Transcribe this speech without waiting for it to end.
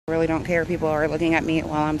Really don't care if people are looking at me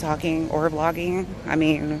while I'm talking or vlogging. I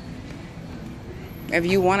mean, if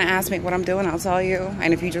you want to ask me what I'm doing, I'll tell you.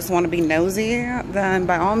 And if you just want to be nosy, then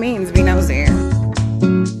by all means, be nosy. I'm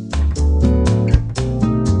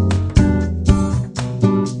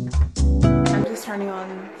just turning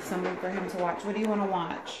on something for him to watch. What do you want to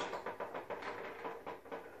watch?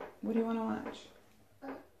 What do you want to watch?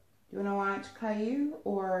 You want to watch Caillou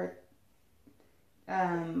or,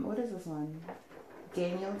 what is this one?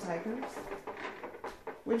 Daniel's Tigers?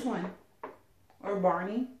 Which one? Or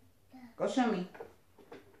Barney? Go show me.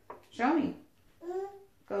 Show me.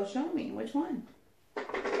 Go show me. Which one?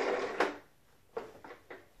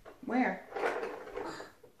 Where?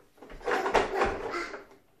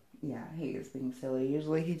 Yeah, he is being silly.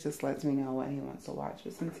 Usually he just lets me know what he wants to watch,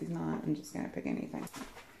 but since he's not, I'm just going to pick anything.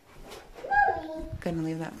 Gonna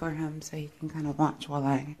leave that for him so he can kind of watch while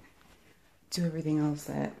I do everything else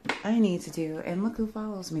that I need to do. And look who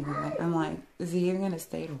follows me. I'm like, is he even gonna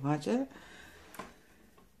stay to watch it?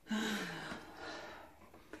 I'm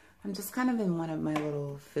just kind of in one of my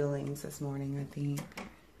little feelings this morning, I think.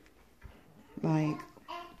 Like,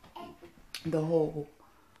 the whole,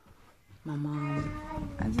 my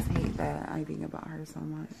mom, I just hate that I think about her so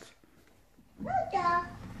much.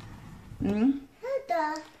 And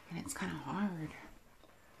it's kind of hard.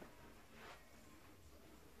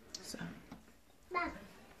 So,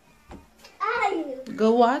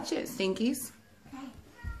 go watch it, Stinkies.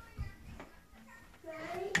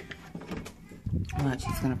 Watch,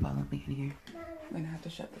 he's gonna follow me in here. I'm gonna have to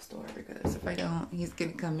shut this door because if I don't, he's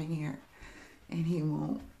gonna come in here and he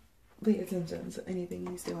won't pay attention to anything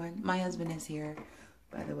he's doing. My husband is here,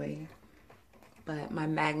 by the way, but my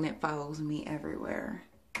magnet follows me everywhere.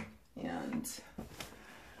 And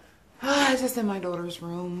I was just in my daughter's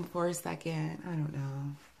room for a second. I don't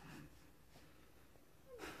know.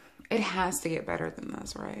 It has to get better than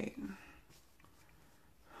this, right?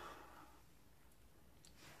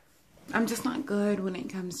 I'm just not good when it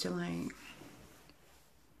comes to like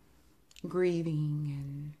grieving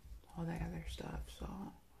and all that other stuff. So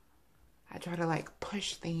I try to like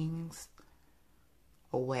push things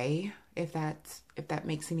away, if that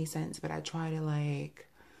makes any sense. But I try to like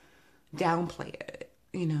downplay it,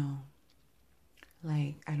 you know.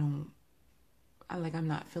 Like I'm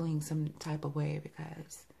not feeling some type of way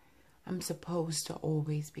because I'm supposed to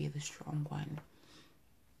always be the strong one.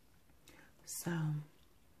 So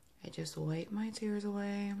I just wipe my tears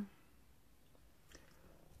away,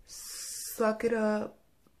 suck it up,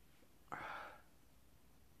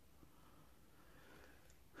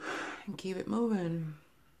 and keep it moving.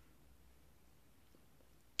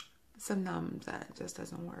 Sometimes that just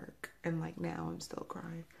doesn't work. And like now I'm still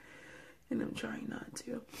crying and I'm trying not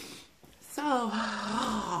to. So,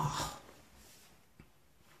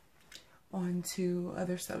 on to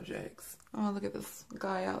other subjects. Oh, look at this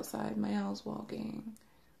guy outside my house walking.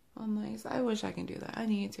 Oh, nice. I wish I can do that. I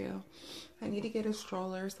need to. I need to get a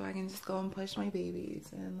stroller so I can just go and push my babies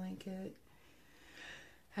and like get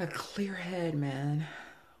a clear head, man.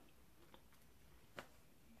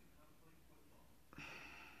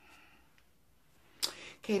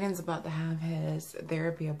 Caden's about to have his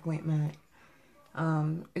therapy appointment.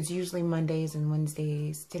 It's usually Mondays and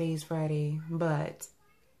Wednesdays. Today's Friday, but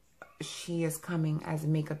she is coming as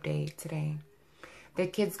makeup day today. The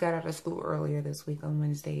kids got out of school earlier this week on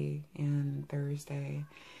Wednesday and Thursday.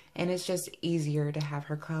 And it's just easier to have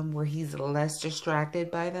her come where he's less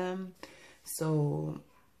distracted by them. So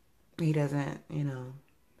he doesn't, you know,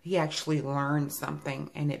 he actually learns something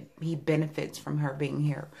and he benefits from her being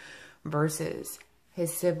here versus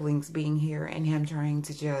his siblings being here and him trying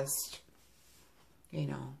to just, you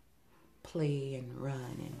know, play and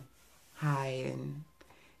run and hide and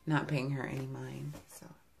not paying her any mind. So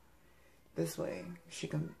this way she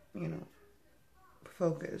can, you know,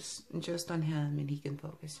 focus just on him and he can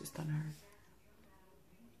focus just on her.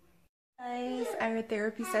 Guys, our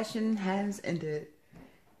therapy session has ended.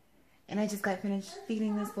 And I just got finished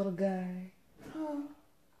feeding this little guy. Oh.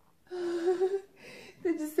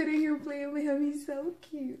 They're just sitting here playing with him. He's so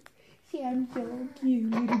cute. See, I'm so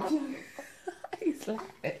cute. He's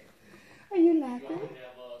laughing. Are you laughing?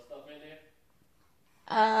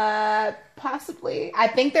 Possibly. I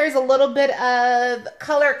think there's a little bit of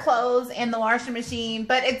colored clothes in the washing machine,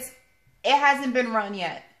 but it hasn't been run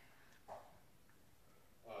yet.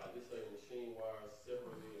 This is machine wires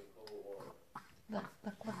separately in cold water. Look.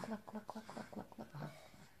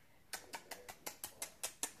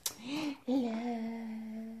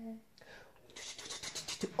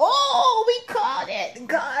 Oh, we caught it,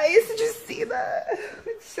 guys. Did you see that?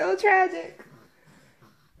 It's so tragic.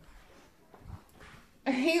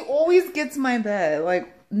 He always gets my bed. Like,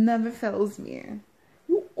 never fails me.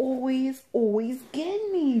 You always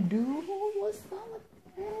get me, dude. What's up with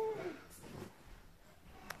that?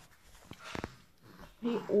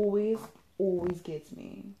 He always gets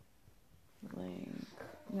me. Like,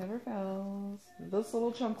 never fails. This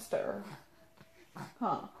little chunkster.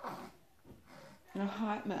 Huh. A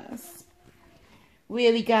hot mess.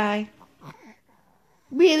 Really, guy?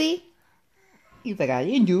 Really? He's like, I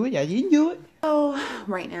didn't do it. So,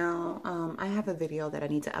 right now, I have a video that I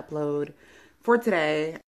need to upload for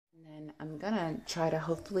today. And then I'm gonna try to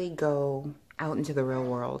hopefully go out into the real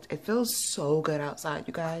world. It feels so good outside,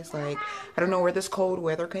 you guys. Like, I don't know where this cold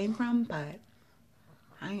weather came from, but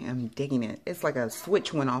I am digging it. It's like a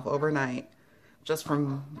switch went off overnight. Just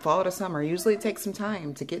from fall to summer. Usually it takes some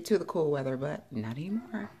time to get to the cool weather, but not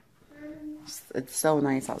anymore. It's so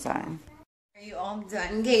nice outside. Are you all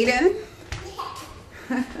done, Gaten?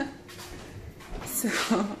 So,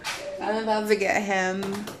 I'm about to get him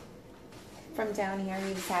from down here.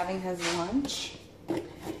 He's having his lunch.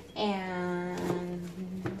 And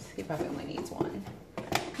he probably only needs one.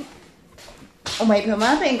 I'll wipe him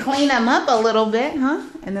up and clean him up a little bit, huh?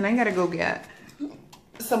 And then I gotta go get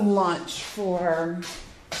some lunch for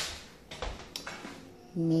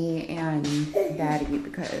me and Daddy,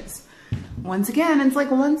 because once again, it's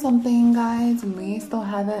like 1 something, guys, and we still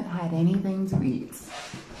haven't had anything to eat.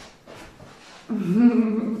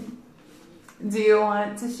 Do you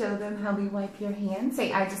want to show them how we wipe your hands?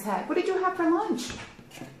 Say, I just had, what did you have for lunch?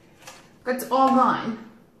 It's all gone.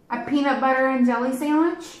 A peanut butter and jelly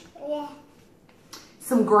sandwich? Yeah.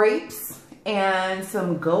 Some grapes and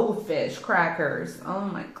some goldfish crackers. Oh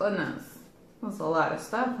my goodness. That's a lot of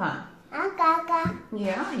stuff, huh?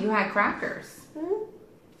 Yeah, you had crackers.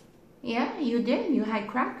 Yeah, you did. You had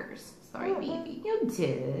crackers. Sorry, baby. You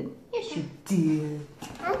did. Yes, you did.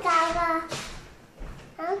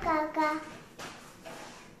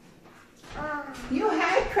 You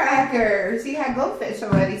had crackers. You had goldfish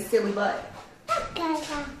already, silly butt.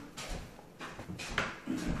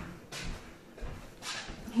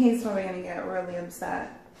 He's probably gonna get really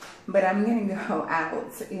upset. But I'm gonna go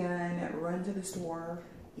out and run to the store.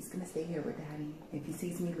 He's gonna stay here with Daddy. If he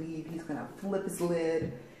sees me leave, he's gonna flip his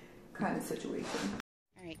lid, kind of situation.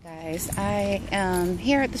 All right, guys, I am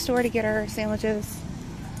here at the store to get our sandwiches.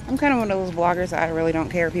 I'm kind of one of those vloggers that I really don't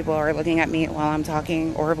care if people are looking at me while I'm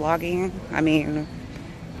talking or vlogging. I mean,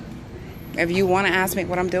 if you want to ask me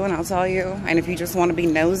what I'm doing, I'll tell you. And if you just want to be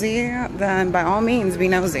nosy, then by all means, be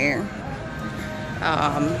nosy.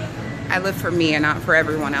 I live for me and not for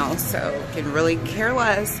everyone else, so can really care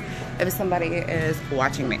less if somebody is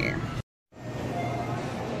watching me.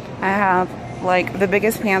 I have like the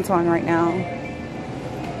biggest pants on right now.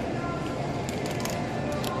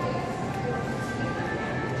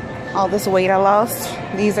 All this weight I lost,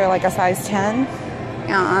 these are like a size 10,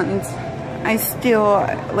 and I still,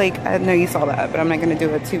 like, I know you saw that, but I'm not gonna do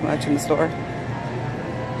it too much in the store.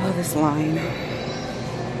 Oh, this line.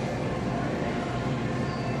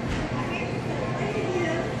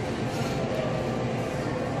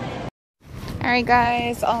 Alright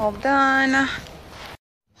guys, all done.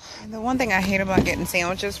 The one thing I hate about getting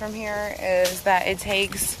sandwiches from here is that it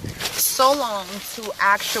takes so long to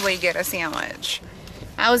actually get a sandwich.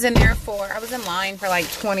 I was in line for like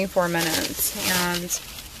 24 minutes, and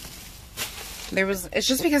it's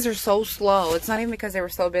just because they're so slow. It's not even because they were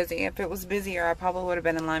so busy. If it was busier, I probably would have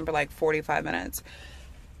been in line for like 45 minutes.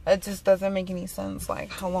 It just doesn't make any sense,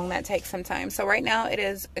 like how long that takes sometimes. So right now it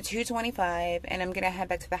is 2:25, and I'm gonna head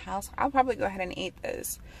back to the house. I'll probably go ahead and eat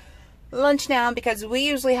this lunch now, because we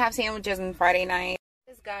usually have sandwiches on Friday night.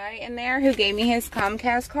 This guy in there who gave me his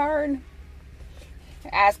Comcast card,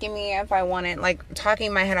 asking me if I wanted, like,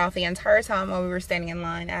 talking my head off the entire time while we were standing in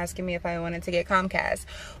line, asking me if I wanted to get Comcast.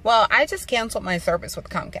 Well, I just canceled my service with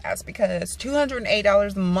Comcast because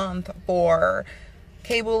 $208 a month for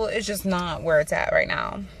cable is just not where it's at right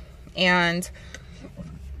now. And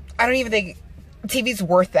I don't even think TV's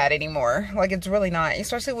worth that anymore. Like, it's really not,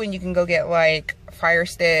 especially when you can go get like Fire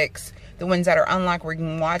Sticks, the ones that are unlocked where you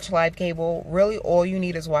can watch live cable. Really all you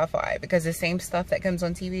need is Wi-Fi, because the same stuff that comes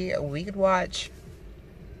on TV we could watch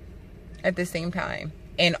at the same time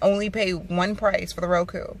and only pay one price for the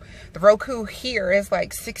Roku. The Roku here is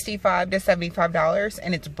like $65 to $75,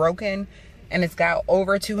 and it's broken, and it's got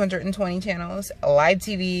over 220 channels, live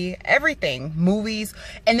TV, everything, movies,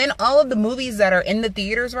 and then all of the movies that are in the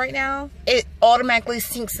theaters right now, it automatically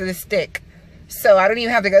syncs to the stick, so I don't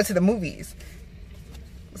even have to go to the movies.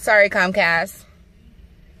 Sorry, Comcast,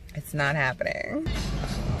 it's not happening.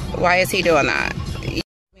 Why is he doing that?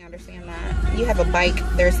 Understand that you have a bike,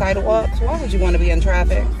 there's sidewalks. Why would you want to be in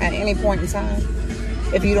traffic at any point in time?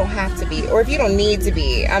 if you don't have to be, or if you don't need to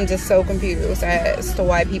be. I'm just so confused as to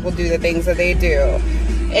why people do the things that they do.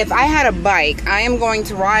 If I had a bike, I am going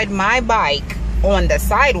to ride my bike on the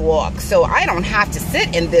sidewalk so I don't have to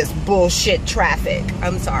sit in this bullshit traffic.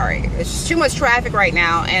 I'm sorry. It's just too much traffic right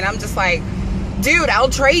now, and I'm just like, dude, I'll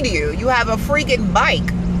trade you. You have a freaking bike.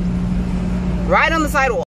 Ride on the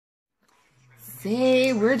sidewalk.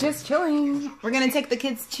 See, we're just chilling. We're gonna take the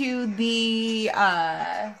kids to the,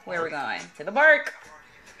 where are we going? To the park.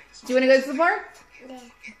 Do you wanna go to the park? Yeah.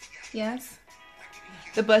 Yes.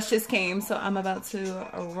 The bus just came, so I'm about to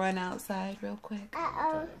run outside real quick.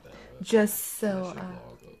 Uh-oh. Just so,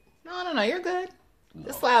 no, you're good.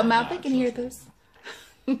 This loud mouth, they can hear this.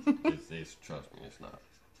 It's trust me, it's not.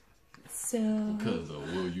 So. Because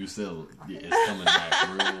will you sell? Yeah, it's coming back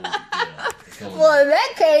real. Yeah. It's coming Well, back. in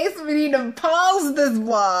that case, we need to pause this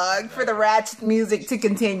vlog for the ratchet music to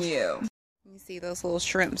continue. You see those little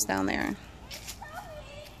shrimps down there?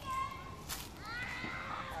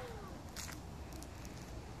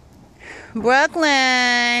 Brooklyn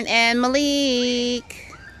and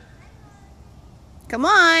Malik. Come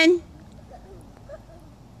on.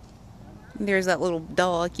 There's that little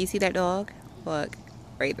dog. You see that dog? Look,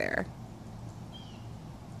 right there.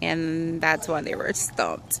 And that's why they were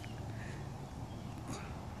stumped.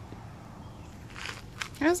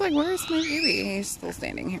 I was like, where's my baby? He's still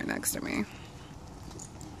standing here next to me.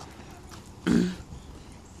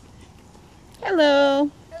 Hello.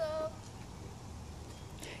 Hello.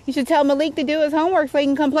 You should tell Malik to do his homework so he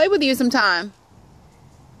can come play with you sometime.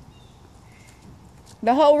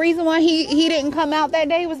 The whole reason why he didn't come out that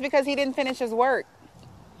day was because he didn't finish his work.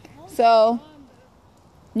 So,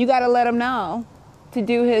 you gotta let him know to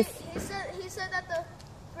do his... He said that the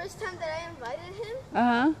first time that I invited him,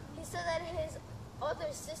 Uh-huh. he said that his other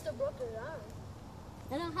sister broke her arm.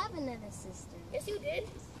 I don't have another sister. Yes, you did.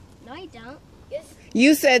 No, I don't. Yes.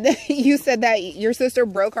 You said that your sister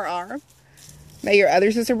broke her arm? That your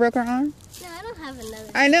other sister broke her arm? No, I don't have another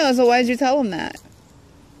sister. I know, so why did you tell him that?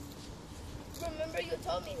 Remember you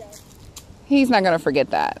told me that. He's not gonna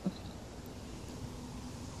forget that.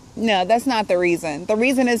 No, that's not the reason. The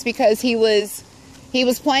reason is because he was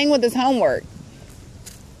playing with his homework.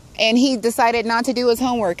 And he decided not to do his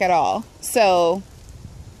homework at all. So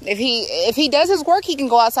if he does his work, he can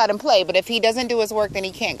go outside and play. But if he doesn't do his work, then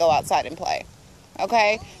he can't go outside and play.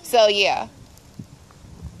 Okay? So yeah.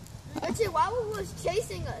 Actually, Wawa was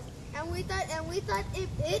chasing us, and we thought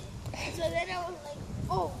it bit. So then I was like,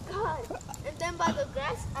 oh God! And then by the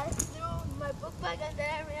grass, I threw my book bag, and then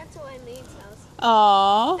I ran to Eileen's house.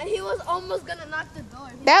 Aww. And he was almost gonna knock the door.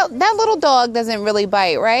 That little dog doesn't really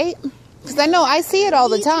bite, right? Because I know I see it all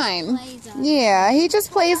the time. Yeah, he just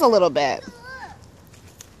plays a little bit.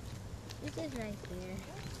 It is right there.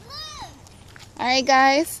 All right,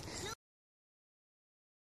 guys.